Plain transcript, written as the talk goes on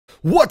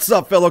What's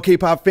up, fellow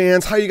K-pop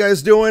fans? How you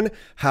guys doing?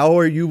 How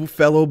are you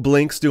fellow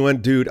Blinks doing?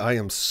 Dude, I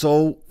am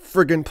so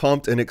friggin'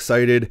 pumped and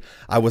excited.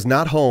 I was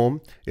not home.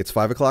 It's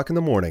 5 o'clock in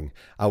the morning.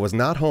 I was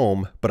not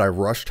home, but I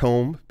rushed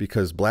home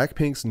because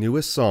Blackpink's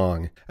newest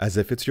song, As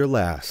If It's Your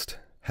Last,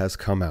 has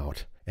come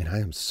out. And I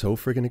am so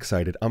friggin'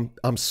 excited.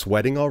 I'm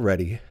sweating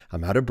already.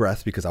 I'm out of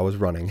breath because I was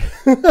running.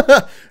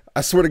 I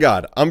swear to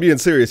God, I'm being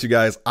serious, you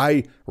guys.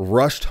 I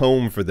rushed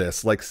home for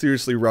this, like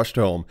seriously rushed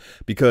home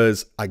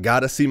because I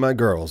gotta see my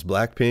girls,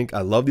 Blackpink.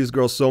 I love these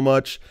girls so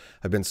much.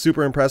 I've been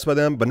super impressed by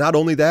them, but not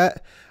only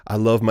that, I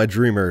love my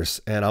dreamers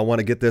and I want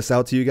to get this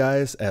out to you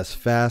guys as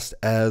fast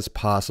as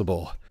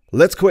possible.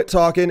 Let's quit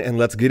talking and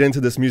let's get into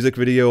this music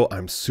video.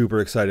 I'm super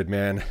excited,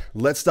 man.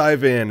 Let's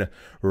dive in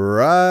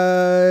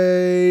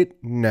right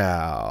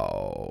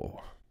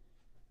now.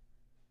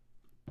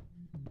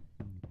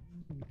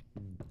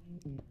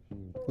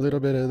 Little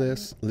bit of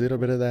this, little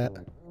bit of that.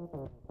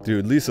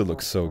 Dude, Lisa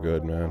looks so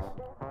good, man.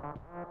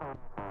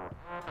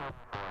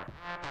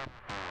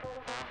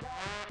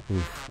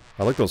 Oof.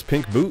 I like those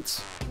pink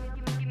boots.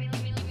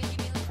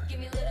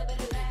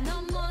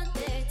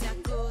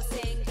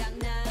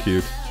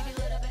 Cute.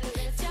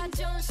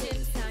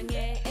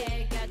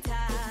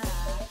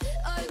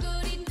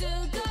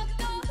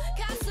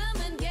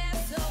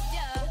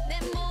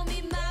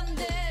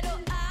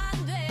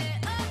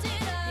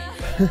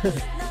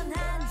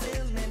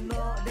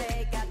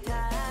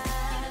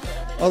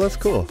 Oh, that's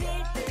cool.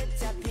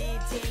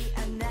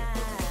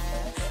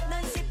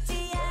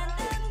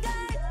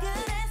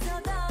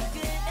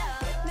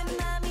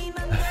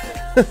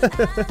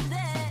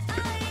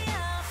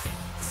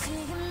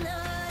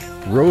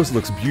 Rose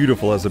looks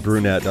beautiful as a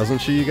brunette, doesn't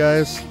she, you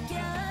guys?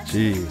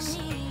 Jeez.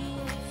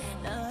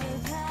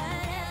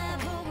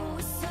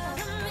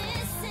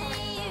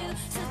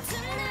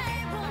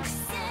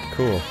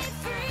 Cool.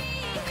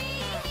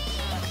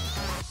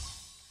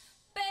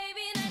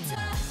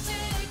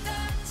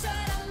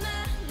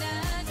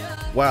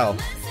 Wow,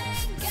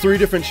 3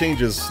 different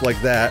changes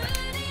like that.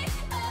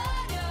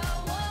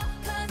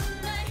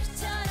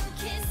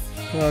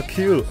 Oh,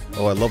 cute.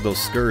 Oh, I love those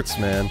skirts,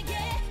 man.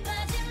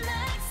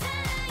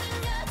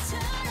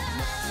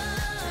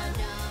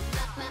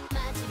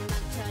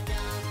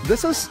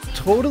 This is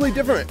totally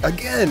different.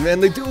 Again,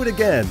 man, they do it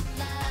again.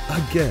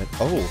 Again.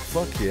 Oh,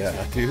 fuck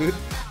yeah, dude.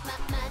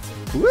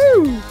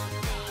 Woo!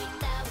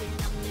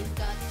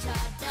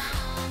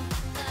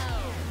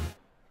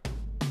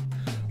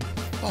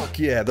 Fuck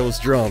yeah, those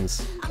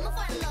drums.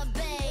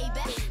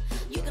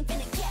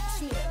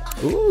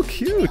 Ooh,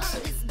 cute.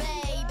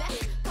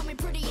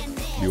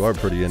 You are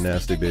pretty and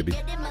nasty, baby.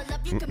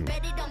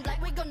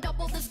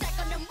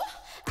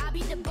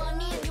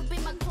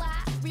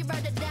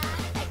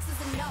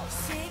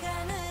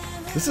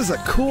 This is a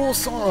cool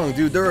song,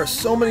 dude. There are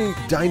so many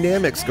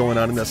dynamics going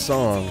on in this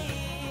song.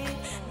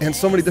 And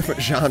so many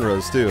different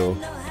genres, too.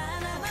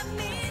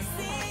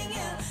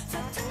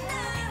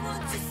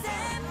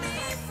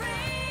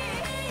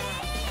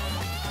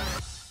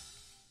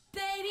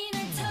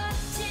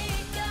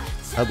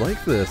 I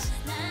like this.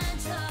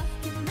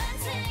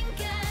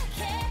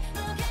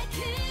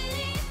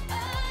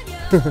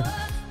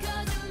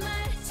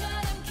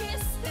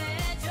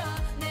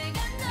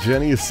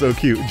 Jenny is so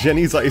cute.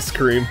 Jenny's ice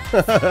cream.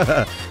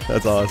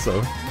 That's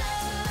awesome.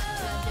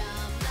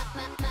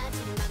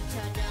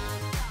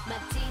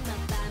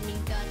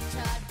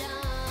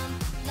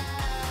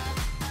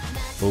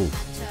 Oh.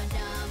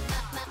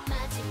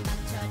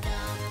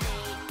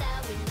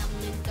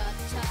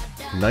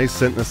 Nice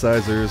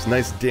synthesizers,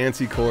 nice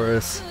dancey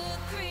chorus.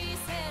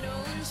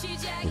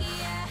 Oof.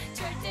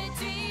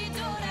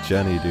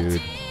 Jenny,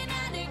 dude.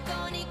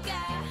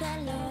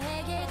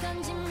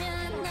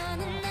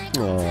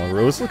 Oh,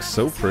 Rose looks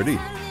so pretty.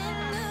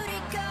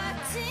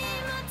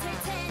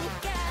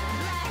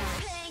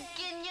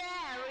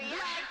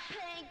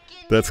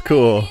 That's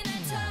cool.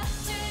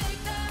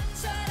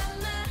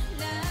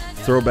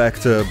 Throwback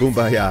to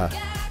Boombayah.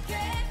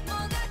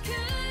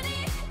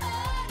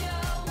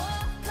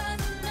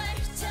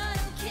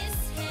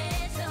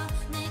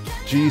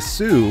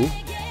 Ji-soo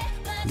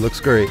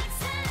looks great.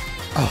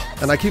 Oh,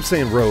 and I keep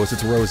saying Rose,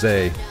 it's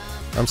Rosé.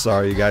 I'm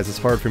sorry, you guys, it's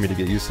hard for me to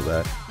get used to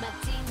that.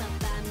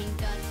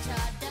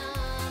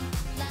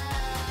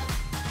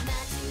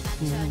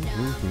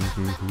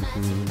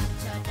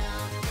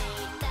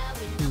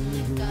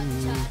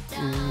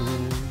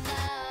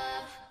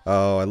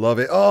 Oh, I love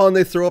it. Oh, and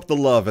they throw up the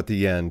love at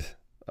the end.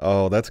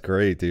 Oh, that's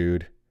great,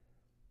 dude.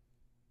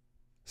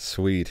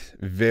 Sweet.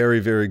 Very,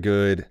 very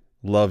good.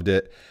 Loved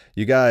it.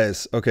 You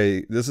guys,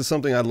 okay, this is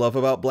something I love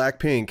about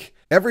Blackpink.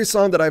 Every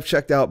song that I've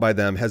checked out by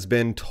them has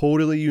been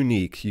totally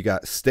unique. You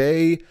got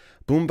Stay,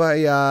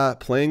 Boombayah,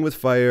 Playing with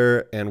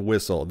Fire, and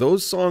Whistle.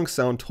 Those songs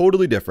sound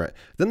totally different.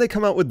 Then they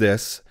come out with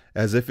this,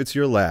 as if it's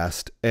your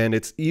last, and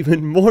it's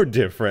even more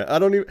different. I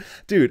don't even,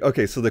 dude.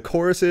 Okay, so the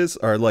choruses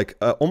are like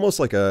almost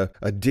like a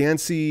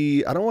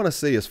dancey. I don't want to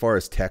say as far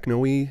as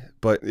techno-y,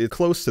 but it's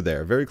close to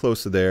there, very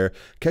close to there.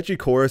 Catchy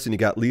chorus, and you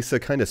got Lisa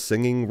kind of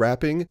singing,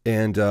 rapping,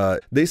 and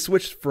they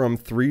switched from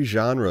 3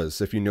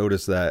 genres. If you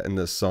notice that in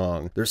this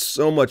song, there's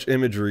so much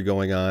imagery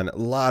going on, a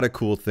lot of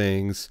cool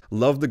things.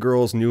 Love the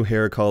girls' new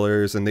hair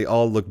colors, and they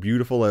all look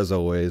beautiful as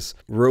always.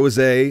 Rose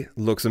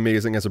looks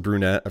amazing as a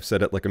brunette. I've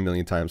said it like a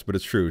million times, but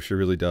it's true. She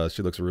really does.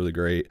 She looks really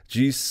great.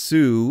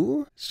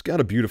 Ji-soo, she's got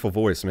a beautiful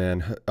voice,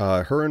 man.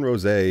 Her and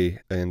Rose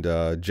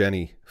and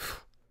Jenny.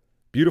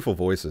 Beautiful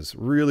voices,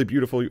 really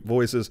beautiful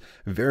voices,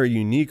 very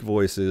unique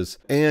voices,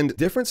 and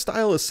different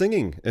style of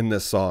singing in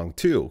this song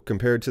too,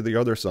 compared to the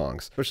other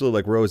songs, especially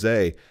like Rose.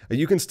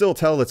 You can still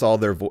tell it's all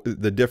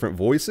the different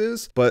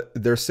voices, but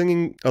they're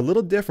singing a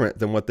little different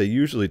than what they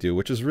usually do,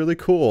 which is really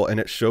cool, and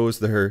it shows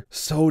they're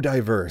so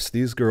diverse.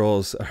 These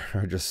girls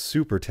are just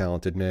super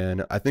talented,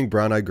 man. I think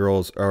Brown Eyed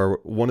Girls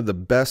are one of the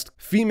best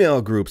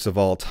female groups of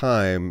all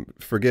time.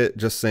 Forget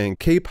just saying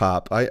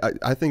K-pop.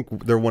 I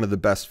think they're one of the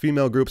best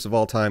female groups of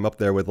all time, up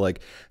there with like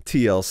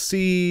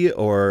TLC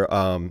or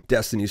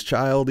Destiny's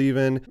Child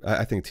even.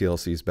 I think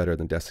TLC is better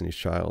than Destiny's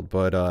Child,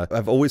 but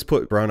I've always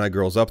put Brown Eyed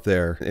Girls up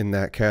there in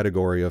that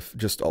category of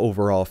just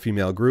overall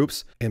female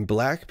groups. And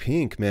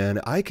Blackpink, man,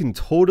 I can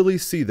totally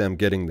see them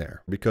getting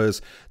there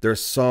because their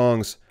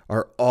songs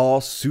are all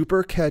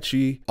super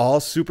catchy, all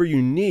super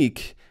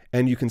unique,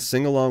 and you can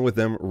sing along with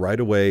them right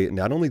away.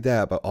 Not only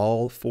that, but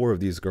all 4 of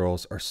these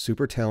girls are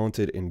super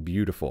talented and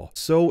beautiful.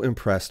 So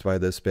impressed by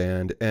this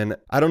band. And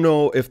I don't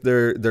know if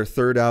their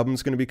 3rd album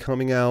is going to be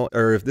coming out,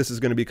 or if this is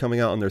going to be coming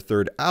out on their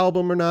 3rd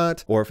album or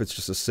not, or if it's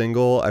just a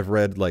single. I've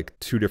read like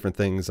 2 different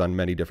things on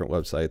many different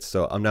websites,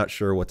 so I'm not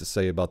sure what to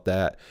say about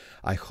that.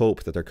 I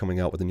hope that they're coming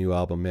out with a new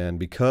album, man,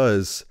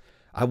 because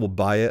I will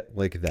buy it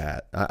like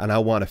that. And I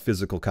want a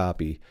physical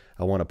copy.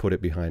 I want to put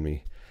it behind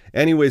me.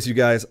 Anyways, you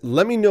guys,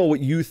 let me know what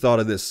you thought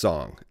of this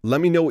song.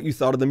 Let me know what you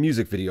thought of the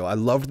music video. I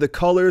loved the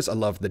colors. I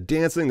loved the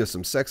dancing. There's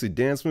some sexy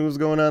dance moves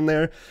going on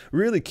there.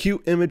 Really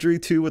cute imagery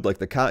too, with like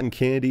the cotton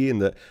candy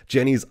and the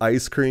Jenny's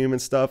ice cream and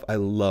stuff. I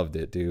loved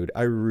it, dude.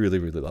 I really,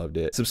 really loved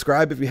it.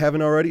 Subscribe if you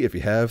haven't already. If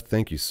you have,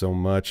 thank you so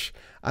much.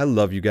 I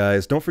love you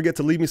guys. Don't forget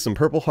to leave me some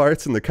purple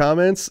hearts in the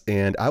comments,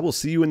 and I will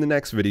see you in the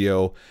next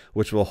video,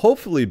 which will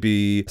hopefully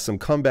be some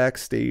comeback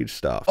stage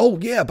stuff. Oh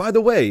yeah, by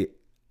the way,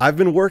 I've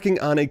been working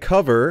on a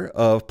cover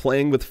of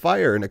Playing with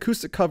Fire, an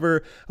acoustic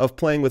cover of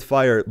Playing with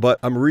Fire, but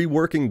I'm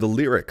reworking the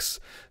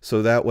lyrics.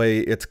 So that way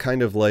it's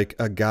kind of like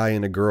a guy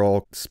and a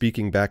girl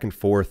speaking back and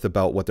forth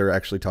about what they're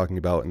actually talking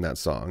about in that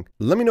song.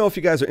 Let me know if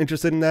you guys are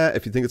interested in that,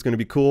 if you think it's going to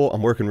be cool.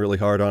 I'm working really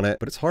hard on it,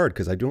 but it's hard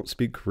because I don't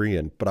speak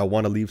Korean, but I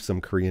want to leave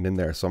some Korean in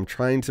there. So I'm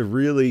trying to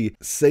really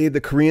say the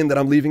Korean that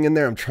I'm leaving in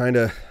there. I'm trying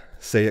to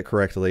say it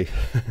correctly.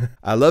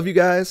 I love you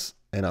guys,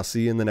 and I'll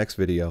see you in the next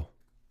video.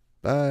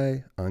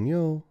 Bye.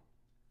 Annyeong.